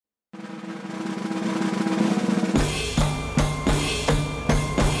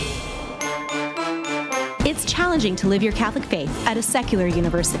challenging to live your Catholic faith at a secular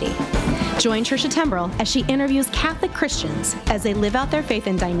university. Join Trisha Tembrell as she interviews Catholic Christians as they live out their faith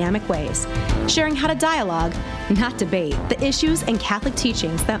in dynamic ways, sharing how to dialogue, not debate, the issues and Catholic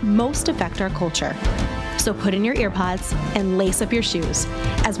teachings that most affect our culture. So put in your earpods and lace up your shoes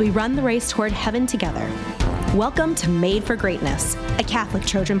as we run the race toward heaven together. Welcome to Made for Greatness, a Catholic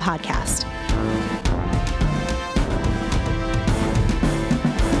Trojan podcast.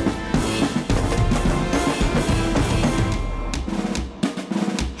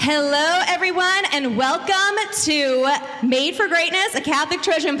 Hello, everyone, and welcome to Made for Greatness, a Catholic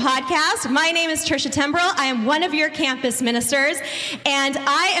Trojan podcast. My name is Trisha Tembrell. I am one of your campus ministers, and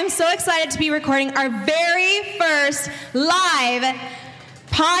I am so excited to be recording our very first live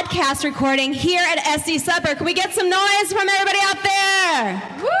podcast recording here at SD Supper. Can we get some noise from everybody out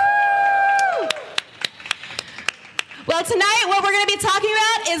there? Woo! Well, tonight what we're going to be talking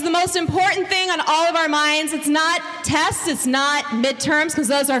about is the most important thing on all of our minds. It's not tests, it's not midterms, because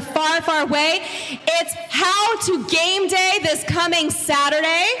those are far, far away. It's how to game day this coming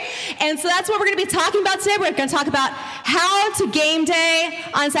Saturday. And so that's what we're going to be talking about today. We're going to talk about how to game day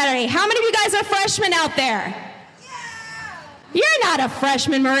on Saturday. How many of you guys are freshmen out there? You're not a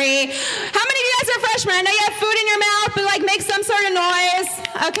freshman, Marie. How many of you guys are freshmen? I know you have food in your mouth, but make some sort of noise,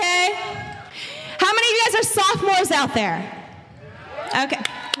 okay? How many of you guys are sophomores out there? Okay,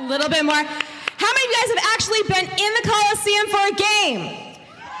 a little bit more. How many of you guys have actually been in the Coliseum for a game?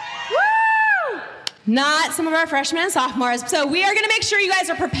 Woo! Not some of our freshmen and sophomores. So we are going to make sure you guys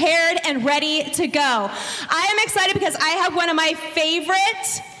are prepared and ready to go. I am excited because I have one of my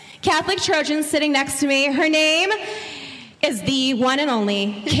favorite Catholic Trojans sitting next to me. Her name is the one and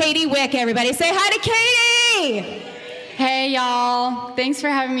only Katie Wick, everybody. Say hi to Katie! Hey, y'all. Thanks for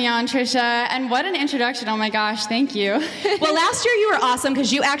having me on, Trisha. And what an introduction. Oh, my gosh. Thank you. Well, last year you were awesome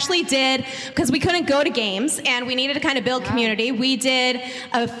because you actually did, because we couldn't go to games and we needed to kind of build community. We did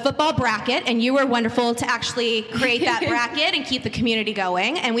a football bracket, and you were wonderful to actually create that bracket and keep the community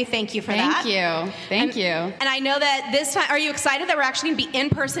going, and we thank you for that. Thank you. And I know that this time, are you excited that we're actually going to be in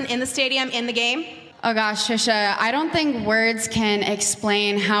person in the stadium in the game? Oh, gosh, Trisha, I don't think words can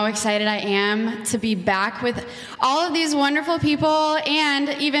explain how excited I am to be back with all of these wonderful people and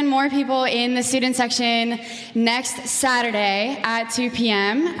even more people in the student section next Saturday at 2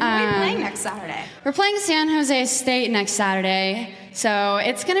 p.m. Who are you playing next Saturday? We're playing San Jose State next Saturday, so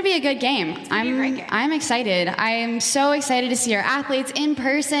it's going to be a good game. I'm excited. I am so excited to see our athletes in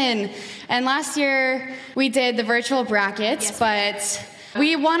person. And last year we did the virtual brackets, but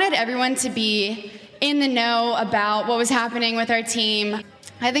we wanted everyone to be in the know about what was happening with our team.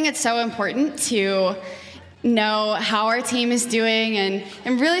 I think it's so important to know how our team is doing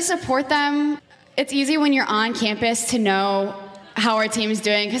and really support them. It's easy when you're on campus to know how our team is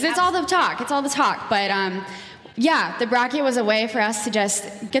doing because it's all the talk. But yeah, the bracket was a way for us to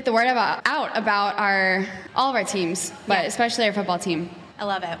just get the word out about all of our teams, but especially our football team. I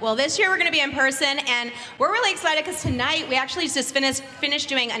love it. Well, this year we're going to be in person, and we're really excited because tonight we actually just finished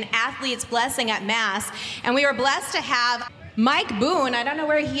doing an athlete's blessing at Mass, and we were blessed to have Mike Boone. I don't know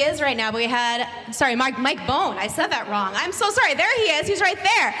where he is right now, but Mike Bone. I said that wrong. I'm so sorry. There he is. He's right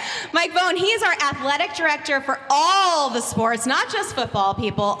there. Mike Bone, he is our athletic director for all the sports, not just football,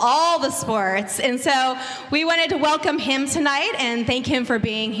 people, all the sports. And so we wanted to welcome him tonight and thank him for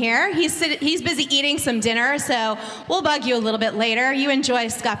being here. He's busy eating some dinner, so we'll bug you a little bit later. You enjoy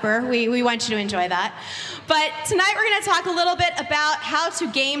Scupper. We want you to enjoy that. But tonight we're going to talk a little bit about how to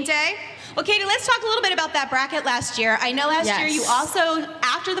game day. Well, Katie, let's talk a little bit about that bracket last year. I know last year you also,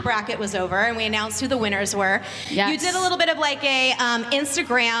 after the bracket was over and we announced who the winners were, you did a little bit of a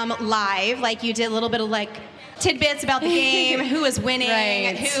Instagram live, you did a little bit of tidbits about the game, who was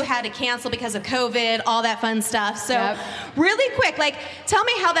winning, who had to cancel because of COVID, all that fun stuff. So really quick, tell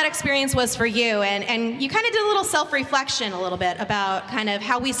me how that experience was for you. And you kind of did a little self-reflection a little bit about kind of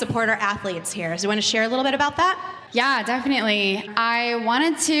how we support our athletes here. So you want to share a little bit about that? Yeah, definitely. I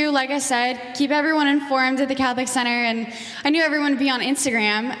wanted to, like I said, keep everyone informed at the Catholic Center, and I knew everyone would be on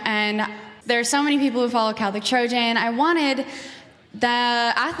Instagram, and there are so many people who follow Catholic Trojan. I wanted the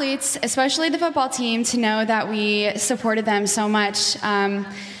athletes, especially the football team, to know that we supported them so much.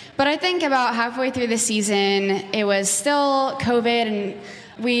 But I think about halfway through the season, it was still COVID, and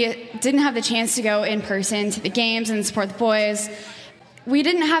we didn't have the chance to go in person to the games and support the boys. We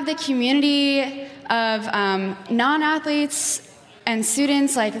didn't have the community of non-athletes and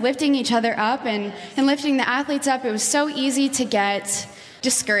students lifting each other up and lifting the athletes up. It was so easy to get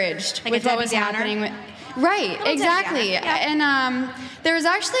discouraged with what was happening. Right, exactly. And there was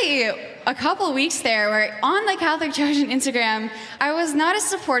actually a couple of weeks there where on the Catholic Trojan Instagram, I was not as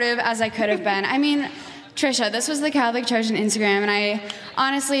supportive as I could have been. I mean, Trisha, this was the Catholic Trojan Instagram, and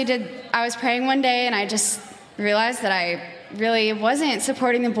I was praying one day, and I just realized that I really wasn't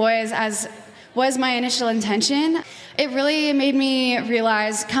supporting the boys as was my initial intention. It really made me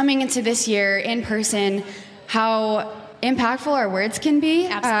realize, coming into this year in person, how impactful our words can be.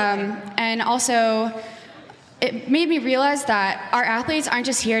 Absolutely. And also, it made me realize that our athletes aren't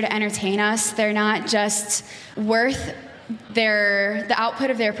just here to entertain us. They're not just worth the output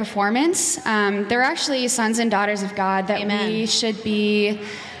of their performance. They're actually sons and daughters of God that Amen. We should be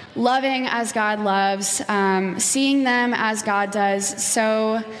loving as God loves, seeing them as God does.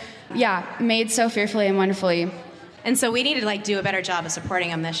 So, yeah, made so fearfully and wonderfully. And so we need to do a better job of supporting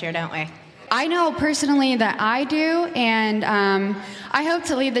them this year, don't we? I know personally that I do, and I hope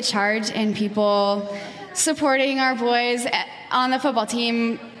to lead the charge in people supporting our boys on the football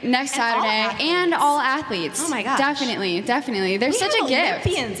team next Saturday, and all athletes. Oh my gosh. Definitely. They're such a gift.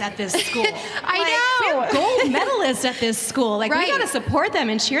 Olympians at this school. I know. We have gold medalists at this school. We Right. got to support them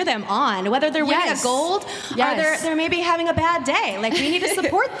and cheer them on, whether they're winning Yes. a gold or Yes. they're maybe having a bad day. We need to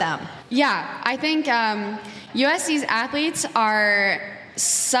support them. Yeah, I think USC's athletes are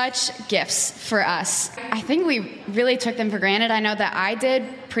such gifts for us. I think we really took them for granted. I know that I did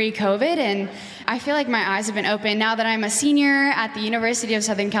pre-COVID, and I feel like my eyes have been open now that I'm a senior at the University of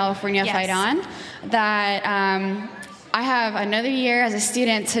Southern California, Yes. Fight On, that I have another year as a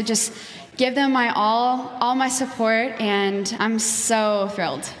student to just give them my all my support, and I'm so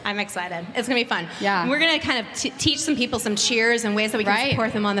thrilled. I'm excited. It's going to be fun. Yeah. We're going to kind of teach some people some cheers and ways that we can Right.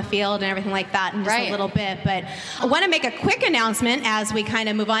 support them on the field and everything like that in just a Right. little bit. But I want to make a quick announcement as we kind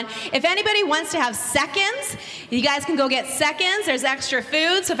of move on. If anybody wants to have seconds, you guys can go get seconds. There's extra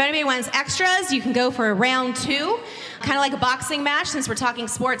food. So if anybody wants extras, you can go for round 2. Kind of like a boxing match, since we're talking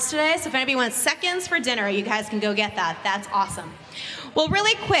sports today. So if anybody wants seconds for dinner, you guys can go get that. That's awesome. Well,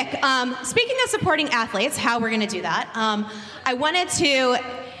 really quick, speaking of supporting athletes, how we're going to do that, I wanted to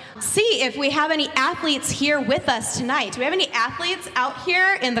see if we have any athletes here with us tonight. Do we have any athletes out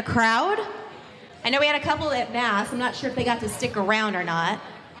here in the crowd? I know we had a couple at Mass. I'm not sure if they got to stick around or not.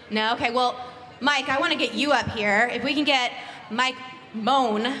 No? Okay, well, Mike, I want to get you up here. If we can get Mike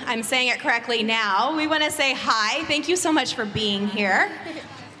Moan, I'm saying it correctly now. We want to say hi. Thank you so much for being here.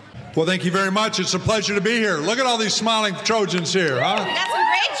 Well, thank you very much. It's a pleasure to be here. Look at all these smiling Trojans here, huh? We got some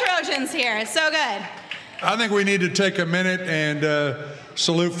great Trojans here. It's so good. I think we need to take a minute and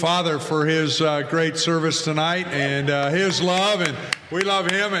salute Father for his great service tonight and his love. And we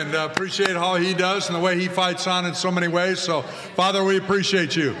love him and appreciate all he does and the way he fights on in so many ways. So, Father, we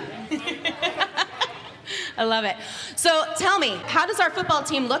appreciate you. I love it. So tell me, how does our football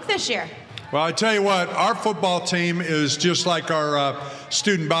team look this year? Well, I tell you what, our football team is just like our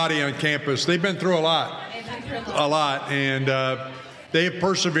student body on campus. They've been through a lot, and they have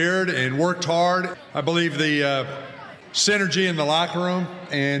persevered and worked hard. I believe the synergy in the locker room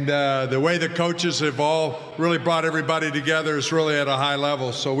and the way the coaches have all really brought everybody together is really at a high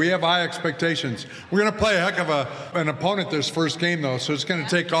level. So we have high expectations. We're going to play a heck of an opponent this first game, though, so it's going to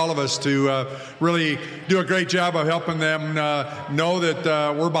take all of us to really do a great job of helping them know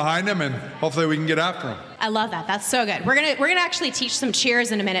that we're behind them, and hopefully we can get after them. I love that. That's so good. We're gonna actually teach some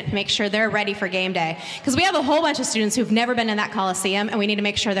cheers in a minute to make sure they're ready for game day, because we have a whole bunch of students who've never been in that Coliseum, and we need to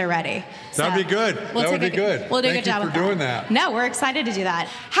make sure they're ready. That'd be good. That would be good. We'll do a Thank good job you with for doing that. No, we're excited to do that.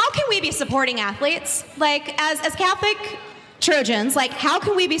 How can we be supporting athletes? As Catholic Trojans, how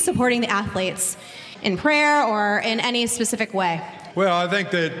can we be supporting the athletes in prayer or in any specific way? Well, I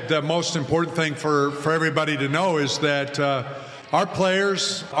think that the most important thing for everybody to know is that our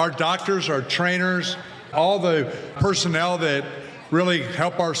players, our doctors, our trainers, all the personnel that really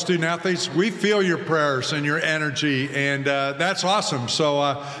help our student athletes, we feel your prayers and your energy, and that's awesome.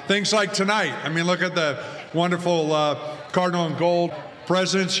 So things like tonight, I mean, look at the wonderful Cardinal and Gold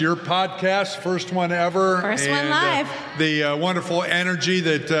presence, your podcast, first one ever. First one live. The wonderful energy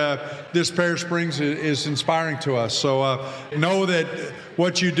that this parish brings is inspiring to us. So know that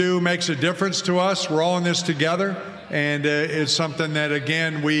what you do makes a difference to us. We're all in this together, and it's something that,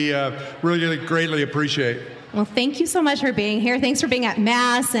 again, we really greatly appreciate. Well, thank you so much for being here. Thanks for being at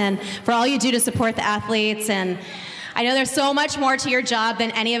Mass and for all you do to support the athletes. And I know there's so much more to your job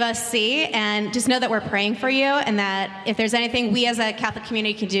than any of us see, and just know that we're praying for you, and that if there's anything we as a Catholic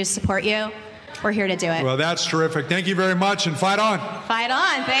community can do to support you, we're here to do it. Well, that's terrific. Thank you very much, and fight on. Fight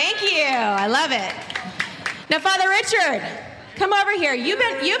on. Thank you. I love it. Now, Father Richard, come over here. You've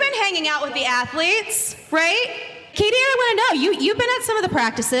been hanging out with the athletes, right? Katie, I want to know, you've been at some of the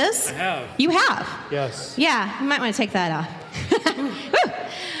practices. I have. You have? Yes. Yeah, you might want to take that off.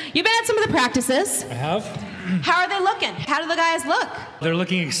 You've been at some of the practices. I have. How are they looking? How do the guys look? They're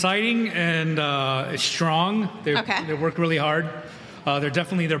looking exciting and strong. They work really hard. They're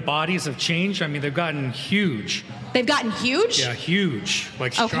definitely, their bodies have changed. I mean, they've gotten huge. They've gotten huge? Yeah, huge.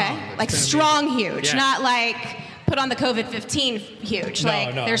 Like strong. Okay. Like strong huge, yeah. Not like put on the COVID-15 huge.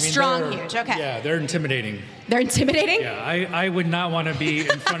 No. They're strong huge. Okay. Yeah, they're intimidating. They're intimidating? Yeah, I would not want to be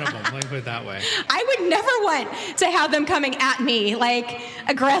in front of them, let me put it that way. I would never want to have them coming at me, like,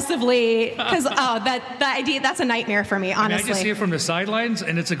 aggressively, because, that's a nightmare for me, honestly. I just see it from the sidelines,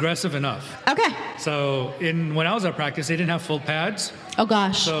 and it's aggressive enough. Okay. So, when I was at practice, they didn't have full pads. Oh,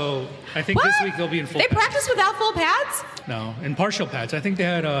 gosh. So, I think this week they'll be in full pads. They practice without full pads? No, in partial pads. I think they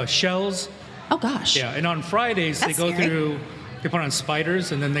had shells. Oh, gosh. Yeah, and on Fridays, That's they go scary. through... They put on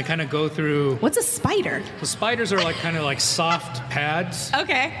spiders, and then they kind of go through... What's a spider? The spiders are kind of soft pads.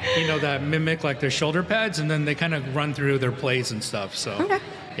 Okay. That mimic like their shoulder pads, and then they kind of run through their plays and stuff. So, okay.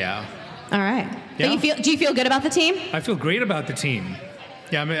 Yeah. All right. Yeah. Do you feel good about the team? I feel great about the team.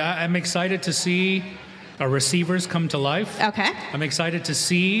 Yeah, I'm excited to see our receivers come to life. Okay. I'm excited to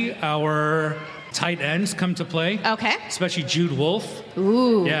see our tight ends come to play. Okay. Especially Jude Wolf.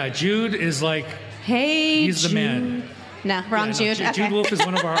 Ooh. Yeah, Jude is he's the man. No, wrong Jude. Jude Okay. Wolf is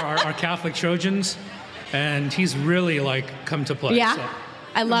one of our Catholic Trojans, and he's really come to play. Yeah, So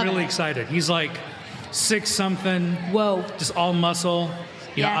I love it. I'm really excited. He's 6'something. Whoa. Just all muscle.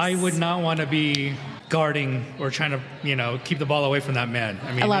 Yes. I would not want to be guarding or trying to, keep the ball away from that man.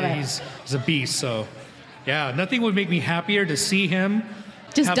 I mean, I love it. He's a beast. So, yeah, nothing would make me happier to see him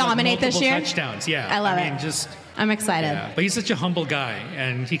just have, dominate this multiple year. Touchdowns. Yeah, I love it. I'm excited. Yeah. But he's such a humble guy,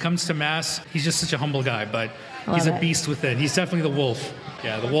 and he comes to Mass. He's just such a humble guy, but he's a beast within. He's definitely the wolf.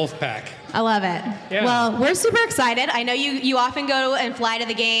 Yeah, the wolf pack. I love it. Yeah. Well, we're super excited. I know you often go and fly to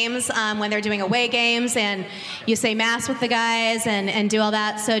the games when they're doing away games, and you say Mass with the guys and do all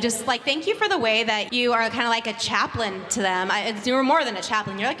that. So just thank you for the way that you are kind of like a chaplain to them. You're more than a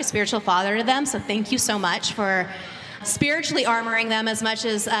chaplain. You're like a spiritual father to them. So thank you so much for spiritually armoring them as much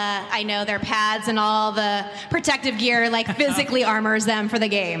as I know their pads and all the protective gear physically armors them for the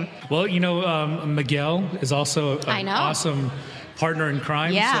game. Well, Miguel is also an awesome partner in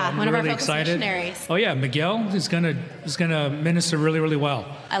crime. Yeah, so I'm one of really our focus excited. missionaries. Oh yeah, Miguel is gonna minister really, really well.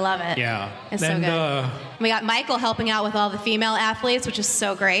 I love it. Yeah, it's so good. We got Michael helping out with all the female athletes, which is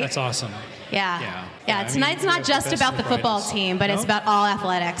so great. That's awesome. Yeah. Tonight's not just about the football team, but it's about all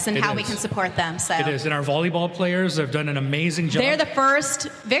athletics and how we can support them. So it is, and our volleyball players have done an amazing job. They're the first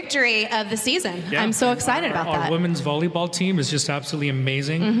victory of the season. Yeah. I'm so excited about that. Our women's volleyball team is just absolutely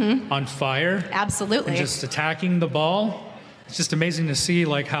amazing, on fire. Absolutely. And just attacking the ball. It's just amazing to see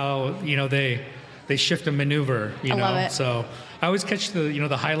how they shift and maneuver. I love it. So I always catch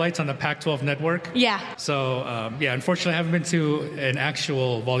the highlights on the Pac-12 network. Yeah. So unfortunately, I haven't been to an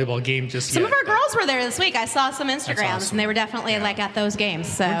actual volleyball game just yet. Some of our girls were there this week. I saw some Instagrams, awesome. and they were definitely at those games.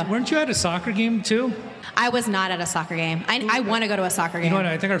 So weren't you at a soccer game too? I was not at a soccer game. I want to go to a soccer game. You know what?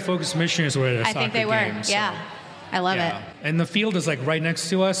 I think our focus missionaries were at a soccer game. I think they were. So, yeah. I love it. And the field is right next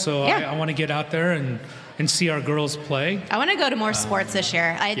to us, so I want to get out there and see our girls play. I want to go to more sports this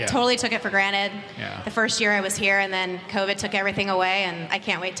year. I totally took it for granted. Yeah. The first year I was here, and then COVID took everything away, and I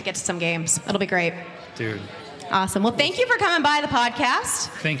can't wait to get to some games. It'll be great. Dude. Awesome. Well, thank you for coming by the podcast.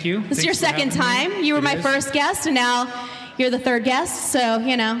 Thank you. This is your second time. You were my first guest, and now you're the third guest. So, we're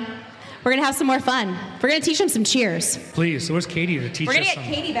going to have some more fun. We're going to teach them some cheers. Please. Where's Katie to teach us? We're going to get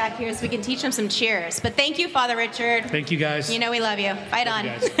Katie back here so we can teach them some cheers. But thank you, Father Richard. Thank you, guys. We love you. Fight on.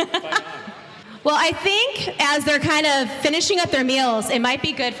 Fight on. Well, I think as they're kind of finishing up their meals, it might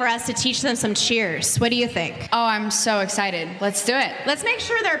be good for us to teach them some cheers. What do you think? Oh, I'm so excited. Let's do it. Let's make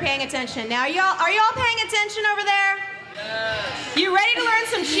sure they're paying attention. Now, are y'all paying attention over there? Yeah. You ready to learn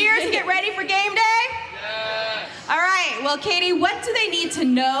some cheers and get ready for game day? Yeah. All right. Well, Katie, what do they need to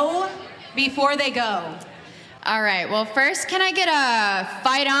know before they go? All right. Well, first, can I get a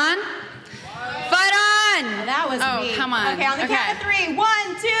fight on? Fight on! That was me. Oh, come on. Okay, on the count of 3. 1, 2, 3.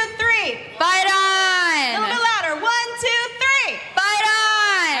 Fight on! A little bit louder. 1, 2, 3. Fight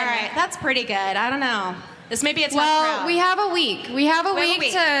on! All right, that's pretty good. I don't know. This may be a tough Well, crowd. we have a week. We have a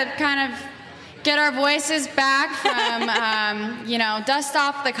week to kind of get our voices back from, dust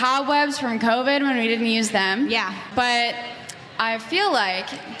off the cobwebs from COVID when we didn't use them. Yeah. But I feel like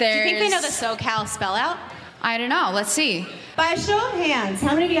there's... Do you think they know the SoCal spell out? I don't know. Let's see. By a show of hands,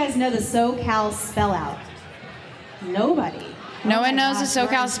 how many of you guys know the SoCal spell out? Nobody. No one knows the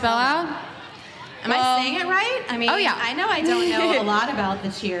SoCal spell out? Am I saying it right? I mean, oh yeah. I know I don't know a lot about the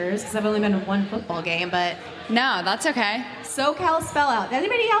cheers because I've only been to one football game, but... No, that's okay. SoCal spell out.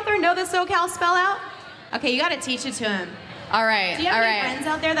 Anybody out there know the SoCal spell out? Okay, you got to teach it to him. All right. Do you have any friends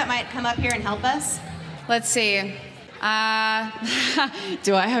out there that might come up here and help us? Let's see. Do I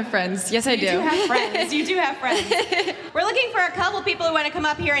have friends? Yes, I do. You do have friends. You do have friends. We're looking for a couple people who want to come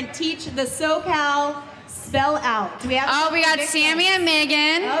up here and teach the SoCal spell out. Do we have? We got Sammy and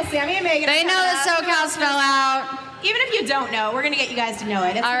Megan. Oh, Sammy and Megan. They know the SoCal spell out. Even if you don't know, we're going to get you guys to know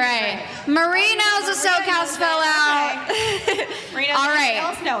it. All right. Marie knows the SoCal spell out. Okay. Marie knows All right.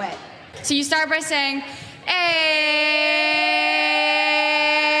 Else know it. So you start by saying, hey.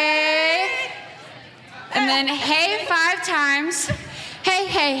 And then hey 5 times. Hey,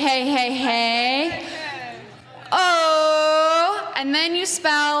 hey, hey, hey, hey. Oh. And then you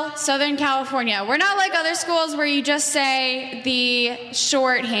spell Southern California. We're not like other schools where you just say the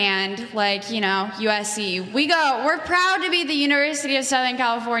shorthand, like, USC. We're proud to be the University of Southern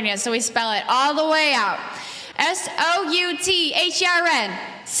California, so we spell it all the way out. SOUTHERNCALIFORNIA.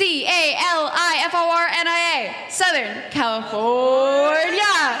 Southern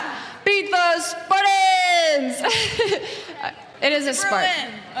California. Beat the Spartans. It is a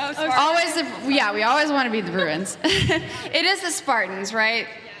Spartan. We always want to be the Bruins. It is the Spartans, right?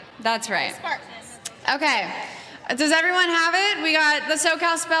 That's right. Spartans. Okay. Does everyone have it? We got the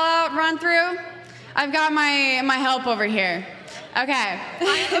SoCal spell out run through. I've got my help over here. Okay.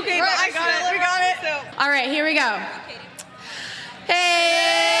 Okay, I got it. We got it. All right, here we go.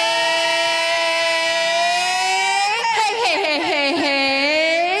 Hey. Hey, hey, hey, hey, hey.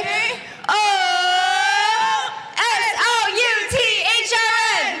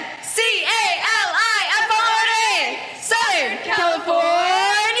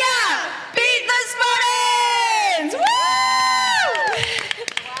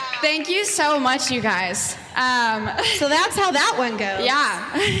 Thank you so much, you guys. So that's how that one goes.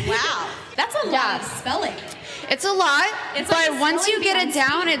 Yeah. Wow. That's a lot of spelling. It's a lot, It's but like once you spelling get it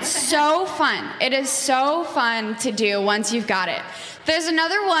down, it's so fun. It is so fun to do once you've got it. There's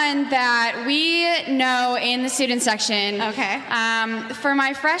another one that we know in the student section. Okay. For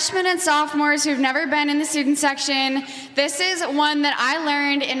my freshmen and sophomores who've never been in the student section, this is one that I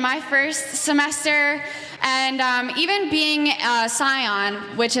learned in my first semester. And even being a scion,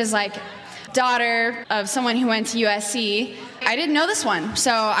 which is like daughter of someone who went to USC, I didn't know this one.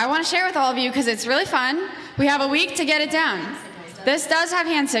 So I want to share with all of you because it's really fun. We have a week to get it down. This does have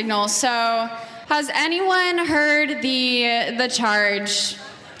hand signals. So has anyone heard the charge?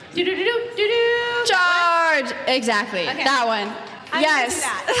 Charge! Exactly, okay. That one. Yes.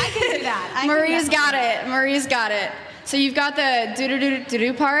 I can do that. Marie's got it. Marie's got it. So you've got the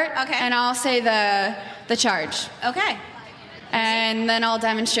do-do-do-do-do part. Okay. And I'll say the charge. Okay. And then I'll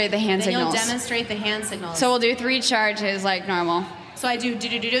demonstrate the hand signals. You'll demonstrate the hand signals. So we'll do 3 charges like normal. So I do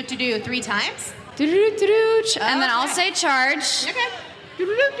do-do-do-do-do 3 times? Do-do-do-do-do. And then I'll say charge. Okay.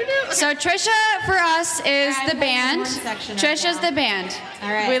 So Trisha for us is the band. Trisha's the band.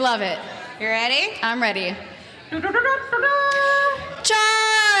 All right. We love it. You ready? I'm ready.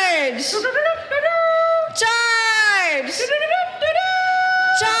 Charge! Charge!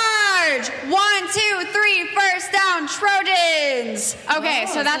 Charge! 1, 2, 3, first down, Trojans. Okay,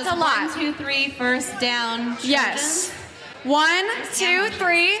 so that's a lot. 1, 2, 3, first down. Trojans. Yes. 1, 2,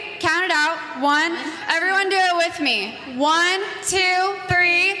 3. Count it out. 1. Everyone do it with me. 1, 2,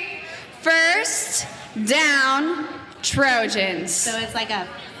 3. First down, Trojans. So it's like a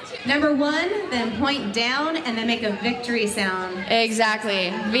number 1, then point down, and then make a victory sound.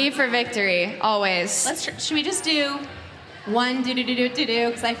 Exactly. V for victory, always. Should we just do 1 do do do do do do?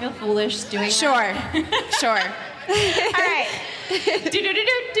 Because I feel foolish doing Sure. that. Sure. All right. Do do do do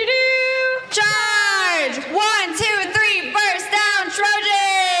do do. Charge! 1, 2, 3, first down,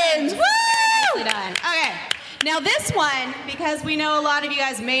 Trojans! Woo! Nicely done. Okay. Now this one, because we know a lot of you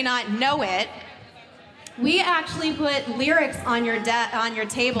guys may not know it, we actually put lyrics on your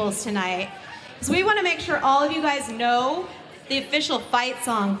tables tonight. So we want to make sure all of you guys know the official fight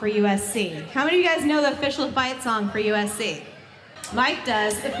song for USC. How many of you guys know the official fight song for USC? Mike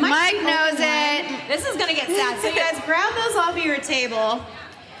does. If Mike knows it. This is going to get sad. So you guys grab those off of your table.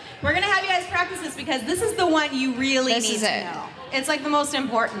 We're going to have you guys practice this because this is the one you really need to know. It's like the most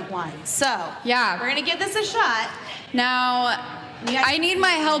important one. So yeah, we're going to give this a shot. Now, I need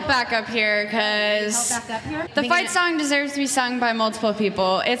my help back up here because the fight song deserves to be sung by multiple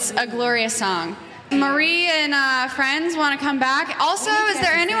people. It's a glorious song. Marie and friends want to come back. Also, is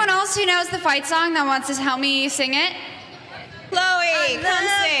there anyone else who knows the fight song that wants to help me sing it? Chloe, come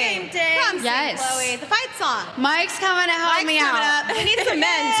sing. Come sing, Chloe. The fight song. Mike's coming to help me out. Up. We need some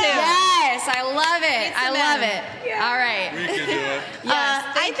men, too. Yes, I love it. I love it. Yeah. All right. We can do it. Yes,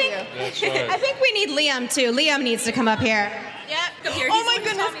 thank you. That's right. I think we need Liam, too. Liam needs to come up here. Yep. Come here. Oh, my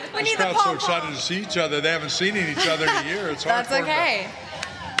goodness. We need the crowd's so excited to see each other. They haven't seen each other in a year. It's hard That's okay.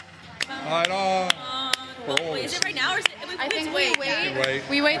 Fight on. Is it right now or is it? I think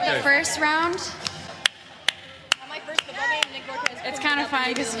we wait. The first round. It's kind of fun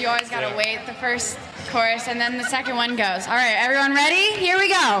because you always got to wait the first chorus and then the second one goes. All right, everyone ready? Here we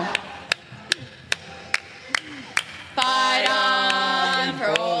go. Fight on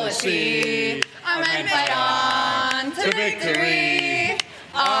for all to see. Amen. Fight on to victory.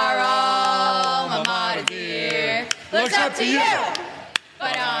 Our alma mater dear looks up to you.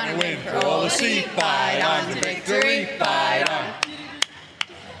 Fight on and win for all to see. Fight on to victory. Fight on.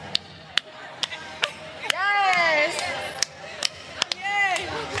 Yes. Yay.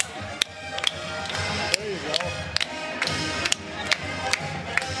 There you go.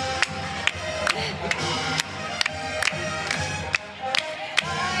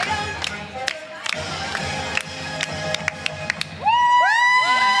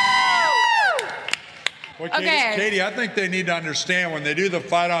 Well, Katie, I think they need to understand when they do the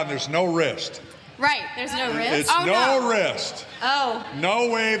fight on, there's no wrist. Right, there's no wrist. It's no wrist. Oh. No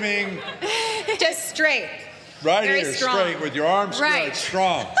waving. Just straight. Right Very here, strong. straight with your arms straight,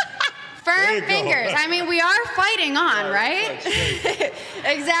 strong. Firm fingers. I mean, we are fighting on, right?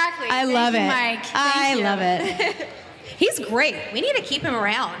 Exactly. I love it. Mike. I love it. He's great. We need to keep him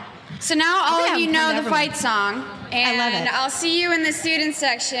around. So now all of you know the everyone. fight song. And I love it. I'll see you in the student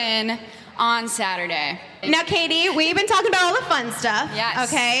section on Saturday. Now, Katie, we've been talking about all the fun stuff.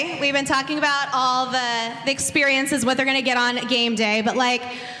 Yes. Okay? We've been talking about all the experiences, what they're going to get on game day. But, like,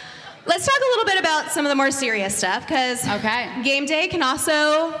 let's talk a little bit about some of the more serious stuff. Because game day can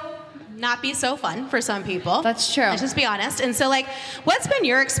also not be so fun for some people. That's true. Let's just be honest. And so, like, what's been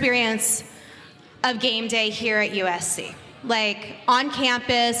your experience of game day here at USC? Like, on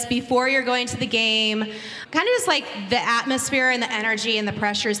campus, before you're going to the game, kind of just like the atmosphere and the energy and the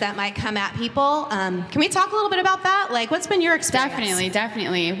pressures that might come at people. Can we talk a little bit about that? Like, what's been your experience?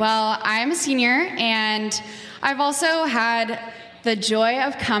 Definitely. Well, I'm a senior, and I've also had the joy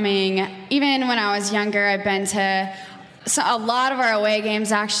of coming. Even when I was younger, I've been to a lot of our away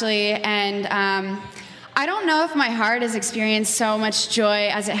games, actually, and I don't know if my heart has experienced so much joy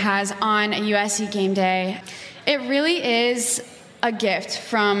as it has on a USC game day. It really is a gift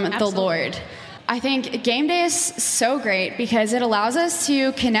from the Lord. I think game day is so great because it allows us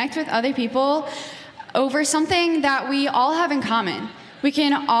to connect with other people over something that we all have in common. We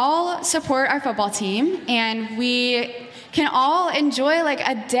can all support our football team, and we can all enjoy like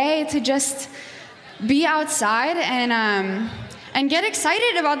a day to just be outside and get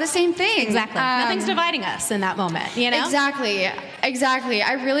excited about the same thing. Exactly. Nothing's dividing us in that moment, you know? Exactly.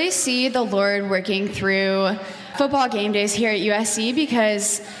 I really see the Lord working through football game days here at USC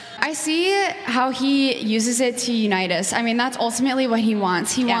because I see how He uses it to unite us. I mean, that's ultimately what He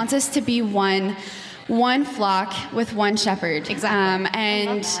wants. He wants us to be one flock with one shepherd. Exactly.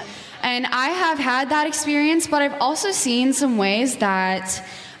 And I have had that experience, but I've also seen some ways that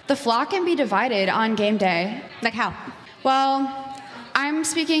the flock can be divided on game day. Like how? Well, I'm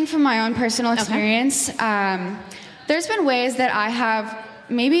speaking from my own personal experience. Okay. There's been ways that I have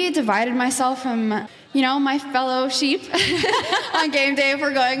maybe divided myself from, my fellow sheep on game day if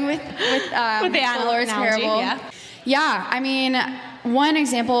we're going with the Lord's analogy, parable. Yeah, I mean, one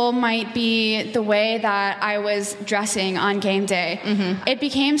example might be the way that I was dressing on game day. Mm-hmm. It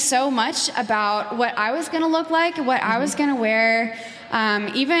became so much about what I was going to look like, what I was going to wear,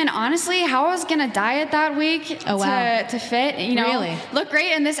 even honestly, how I was going to diet that week to fit, really? Look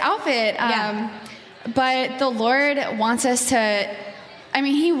great in this outfit. But the Lord wants us to,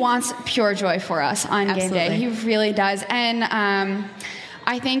 He wants pure joy for us on game day. He really does. And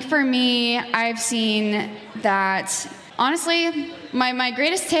I think for me, I've seen that, honestly, my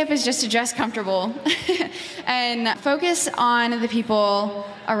greatest tip is just to dress comfortable and focus on the people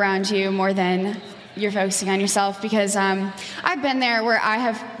around you more than you're focusing on yourself, because I've been there where I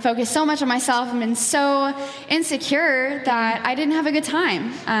have focused so much on myself and been so insecure that I didn't have a good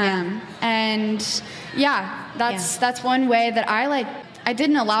time. That's one way that I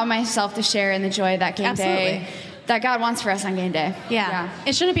didn't allow myself to share in the joy that game day that God wants for us on game day. Yeah.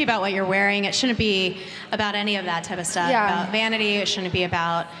 It shouldn't be about what you're wearing. It shouldn't be about any of that type of stuff. About vanity. It shouldn't be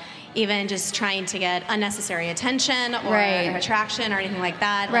about even just trying to get unnecessary attention or attraction or anything like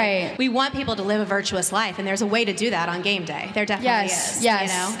that. Right. We want people to live a virtuous life, and there's a way to do that on game day. There definitely is.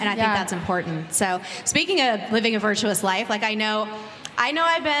 Yes. And I think that's important. So speaking of living a virtuous life, I know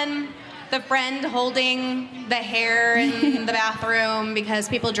I've been the friend holding the hair in the bathroom because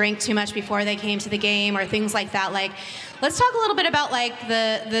people drank too much before they came to the game or things like that. Let's talk a little bit about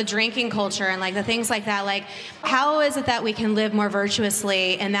the drinking culture and the things like that. How is it that we can live more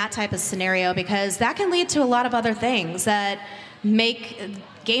virtuously in that type of scenario? Because that can lead to a lot of other things that make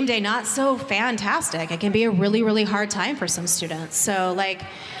game day not so fantastic. It can be a really, really hard time for some students. So, like,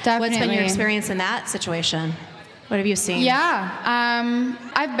 what's been your experience in that situation? What have you seen? Yeah,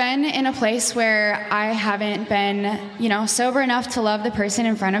 I've been in a place where I haven't been, sober enough to love the person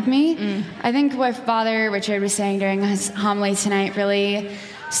in front of me. I think what Father Richard was saying during his homily tonight really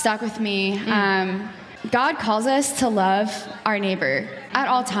stuck with me. God calls us to love our neighbor at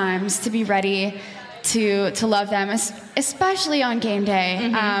all times, to be ready to love them, especially on game day.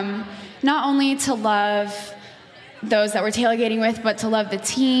 Not only to love those that we're tailgating with, but to love the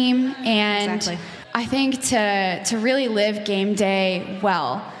team. And exactly. I think to really live game day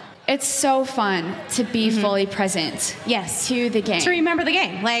well, it's so fun to be fully present. Yes, to the game. To remember the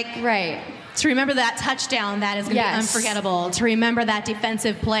game. Right. To remember that touchdown that is going to be unforgettable. To remember that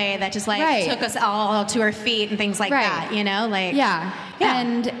defensive play that just took us all to our feet and things like that, Yeah.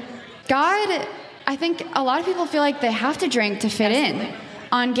 And God, I think a lot of people feel like they have to drink to fit in.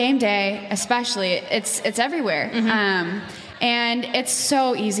 On game day, especially, it's everywhere. And it's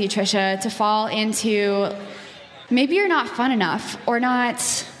so easy, Trisha, to fall into maybe you're not fun enough or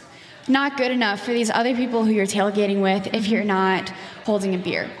not good enough for these other people who you're tailgating with if you're not holding a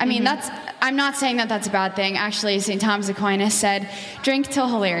beer. I mean, I'm not saying that that's a bad thing. Actually, St. Thomas Aquinas said, drink till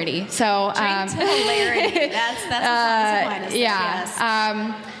hilarity. So drink till hilarity. That's what Thomas Aquinas said,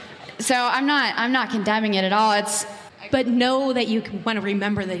 yes. So I'm not condemning it at all. But know that you want to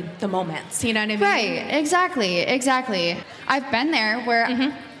remember the moments. You know what I mean? Right. Exactly. I've been there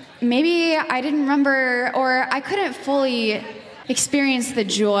where maybe I didn't remember or I couldn't fully experience the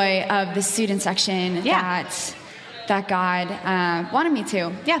joy of the student section that God wanted me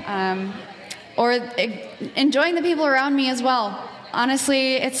to. Yeah. Or enjoying the people around me as well.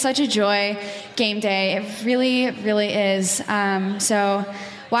 Honestly, it's such a joy, game day. It really, really is. So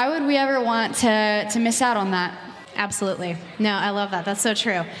why would we ever want to miss out on that? Absolutely. No, I love that. That's so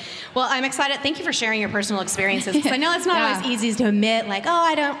true. Well, I'm excited. Thank you for sharing your personal experiences. Because I know it's not always easy to admit, like,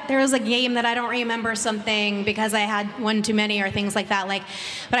 there was a game that I don't remember something because I had one too many or things like that.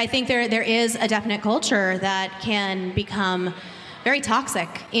 But I think there is a definite culture that can become very toxic,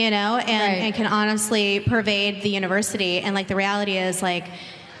 and can honestly pervade the university. And the reality is,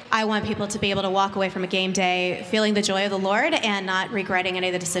 I want people to be able to walk away from a game day feeling the joy of the Lord and not regretting any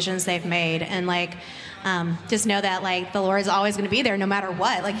of the decisions they've made. And just know that the Lord is always going to be there no matter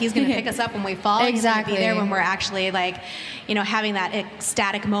what. He's going to pick us up when we fall. Exactly. He's going to be there when we're actually having that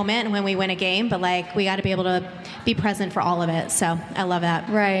ecstatic moment when we win a game. But we got to be able to be present for all of it. So I love that.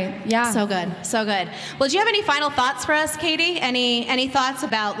 Right. Yeah. So good. Well, do you have any final thoughts for us, Katie? Any thoughts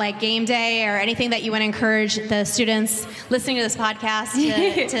about game day or anything that you want to encourage the students listening to this podcast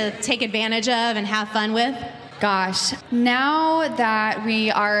to take advantage of and have fun with? Gosh, now that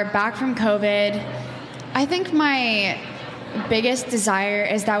we are back from COVID, I think my biggest desire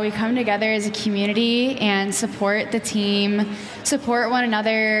is that we come together as a community and support the team, support one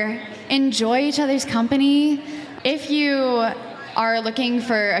another, enjoy each other's company. If you are looking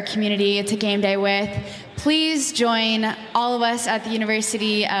for a community to game day with, please join all of us at the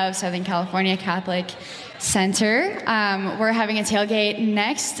University of Southern California Catholic Center. We're having a tailgate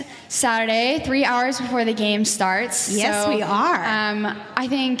next Saturday, 3 hours before the game starts. Yes, we are. I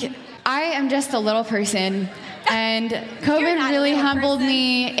think I am just a little person, and COVID really humbled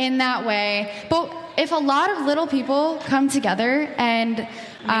me in that way. But if a lot of little people come together and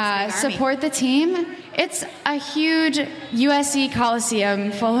support the team, it's a huge USC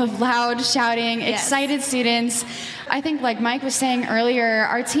Coliseum full of loud, shouting, excited students. I think, like Mike was saying earlier,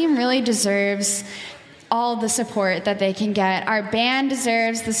 our team really deserves all the support that they can get. Our band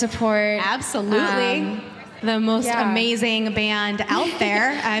deserves the support. Absolutely. The most amazing band out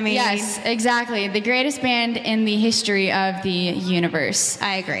there. I mean, yes, exactly. The greatest band in the history of the universe.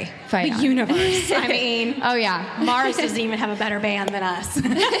 I agree. The universe. I mean, oh yeah, Mars doesn't even have a better band than us.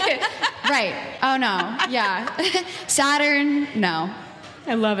 Right. Oh no. Yeah. Saturn. No.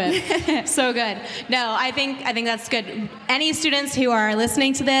 I love it. So good. No, I think that's good. Any students who are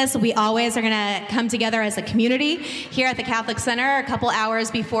listening to this, we always are going to come together as a community here at the Catholic Center a couple hours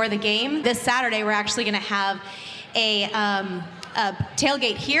before the game. This Saturday, we're actually going to have a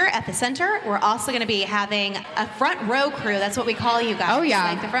tailgate here at the center. We're also going to be having a front row crew. That's what we call you guys. Oh,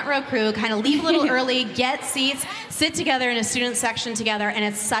 yeah. The front row crew kind of leave a little early, get seats, sit together in a student section together, and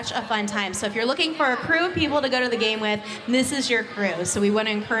it's such a fun time. So if you're looking for a crew of people to go to the game with, this is your crew. So we want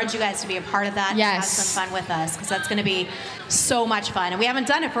to encourage you guys to be a part of that and have some fun with us, because that's going to be so much fun. And we haven't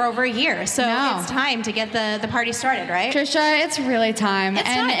done it for over a year, so it's time to get the party started, right? Trisha, it's really time. If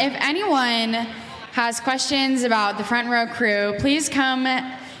anyone has questions about the front row crew, please come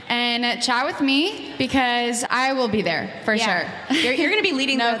and chat with me because I will be there for sure. You're going to be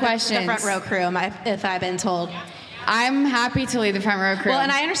leading no the front row crew, if I've been told. I'm happy to lead the front row crew. Well,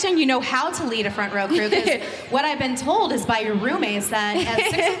 and I understand you know how to lead a front row crew, because what I've been told is by your roommates that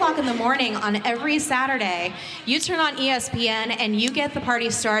at 6 o'clock in the morning on every Saturday, you turn on ESPN and you get the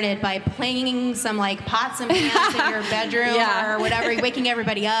party started by playing some like pots and pans in your bedroom or whatever, waking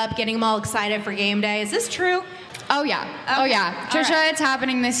everybody up, getting them all excited for game day. Is this true? Oh, yeah. Okay. Oh, yeah. Trisha, it's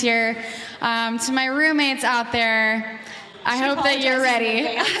happening this year. To my roommates out there, I hope that you're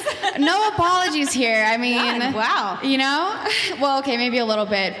ready. No apologies here. I mean, God, wow. You know? Well, okay, maybe a little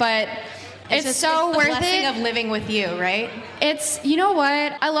bit, but it's so worth it. It's the blessing of living with you, right? You know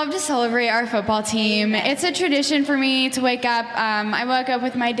what? I love to celebrate our football team. It's a tradition for me to wake up. I woke up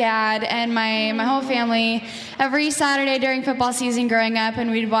with my dad and my whole family every Saturday during football season growing up, and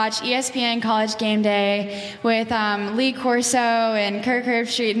we'd watch ESPN College Game Day with Lee Corso and Kirk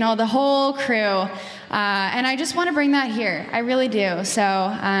Herbstreit and the whole crew. And I just want to bring that here. I really do. So,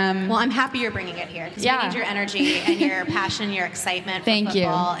 well, I'm happy you're bringing it here because we need your energy and your passion, your excitement for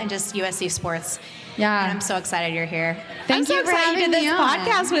football and just USC sports. Yeah. And I'm so excited you're here. Thank you for having me on.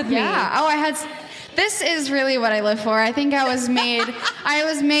 Podcast with me. Yeah. Oh, this is really what I live for. I think I was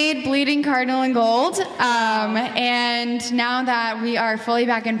made bleeding cardinal and gold. And now that we are fully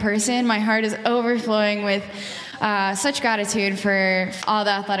back in person, my heart is overflowing with such gratitude for all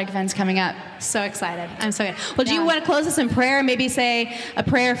the athletic events coming up. So excited. I'm so excited. Well, do you want to close us in prayer? Maybe say a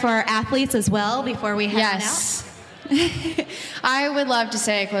prayer for our athletes as well before we head out? I would love to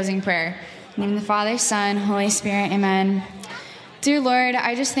say a closing prayer. In the name of the Father, Son, Holy Spirit, amen. Dear Lord,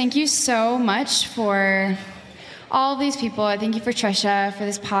 I just thank you so much for all of these people. I thank you for Trisha, for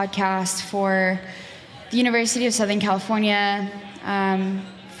this podcast, for the University of Southern California,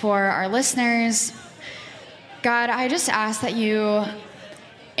 for our listeners. God, I just ask that you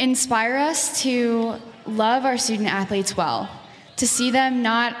inspire us to love our student athletes well, to see them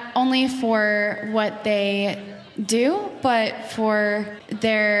not only for what they do, but for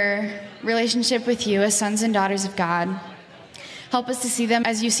their relationship with you as sons and daughters of God. Help us to see them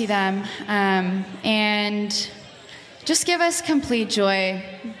as you see them, and just give us complete joy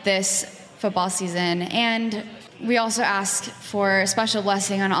this football season. And we also ask for a special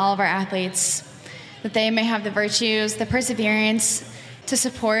blessing on all of our athletes, that they may have the virtues, the perseverance to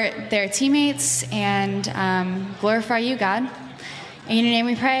support their teammates and glorify you, God. In your name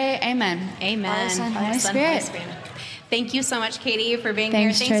we pray, amen. Amen. Father, Son, Holy Spirit. Thank you so much, Katie, for being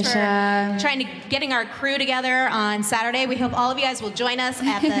here. Thanks Trisha. for getting our crew together on Saturday. We hope all of you guys will join us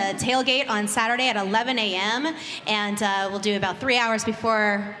at the tailgate on Saturday at 11 a.m. And we'll do about 3 hours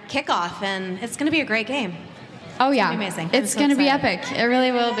before kickoff, and it's going to be a great game. Oh, yeah. It's gonna be amazing. It's going to be epic. It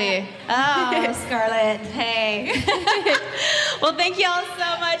really will be. Oh, Scarlett. Hey. Well, thank you all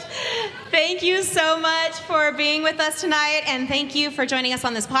so much. Thank you so much for being with us tonight, and thank you for joining us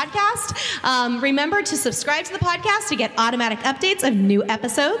on this podcast. Remember to subscribe to the podcast to get automatic updates of new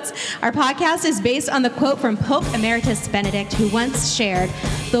episodes. Our podcast is based on the quote from Pope Emeritus Benedict, who once shared,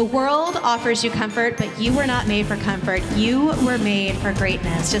 "The world offers you comfort, but you were not made for comfort. You were made for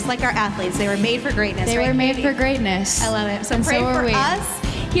greatness." Just like our athletes, they were made for greatness. They were made for greatness. I love it. So pray for us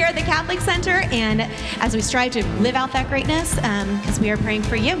here at the Catholic Center, and as we strive to live out that greatness, because we are praying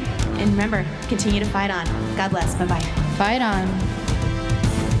for you. And remember, continue to fight on. God bless. Bye-bye. Fight on.